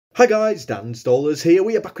Hi guys, Dan Stallers here.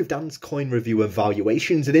 We are back with Dan's coin review and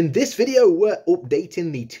valuations, and in this video we're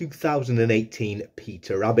updating the 2018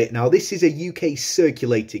 Peter Rabbit. Now this is a UK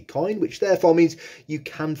circulated coin, which therefore means you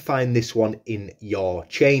can find this one in your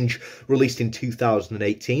change. Released in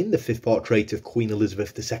 2018, the fifth portrait of Queen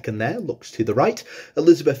Elizabeth II there looks to the right.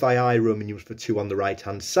 Elizabeth II, Roman numeral for 2 on the right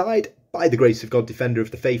hand side. By the grace of God, Defender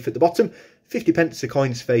of the Faith at the bottom. 50 pence the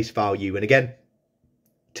coin's face value, and again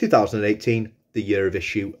 2018, the year of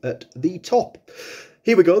issue at the top.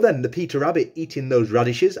 Here we go then, the Peter Rabbit eating those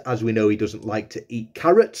radishes. As we know, he doesn't like to eat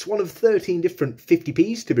carrots. One of 13 different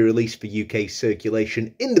 50p's to be released for UK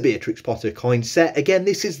circulation in the Beatrix Potter coin set. Again,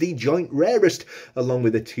 this is the joint rarest, along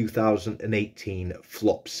with the 2018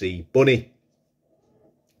 Flopsy Bunny.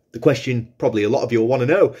 The question probably a lot of you will want to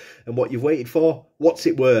know, and what you've waited for, what's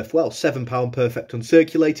it worth? Well, £7 perfect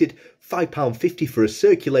uncirculated, £5.50 for a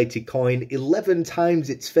circulated coin, 11 times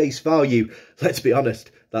its face value. Let's be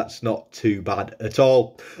honest, that's not too bad at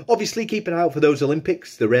all. Obviously, keep an eye out for those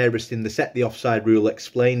Olympics, the rarest in the set, the offside rule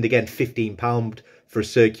explained. Again, £15 for a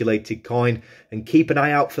circulated coin, and keep an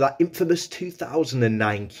eye out for that infamous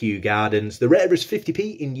 2009 Kew Gardens, the rarest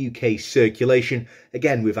 50p in UK circulation,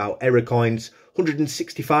 again without error coins.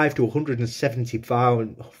 165 to 170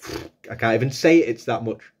 pounds. I can't even say it, it's that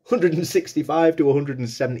much. 165 to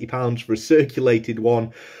 170 pounds for a circulated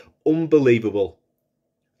one. Unbelievable.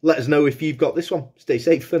 Let us know if you've got this one. Stay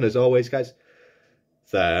safe, and as always, guys,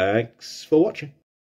 thanks for watching.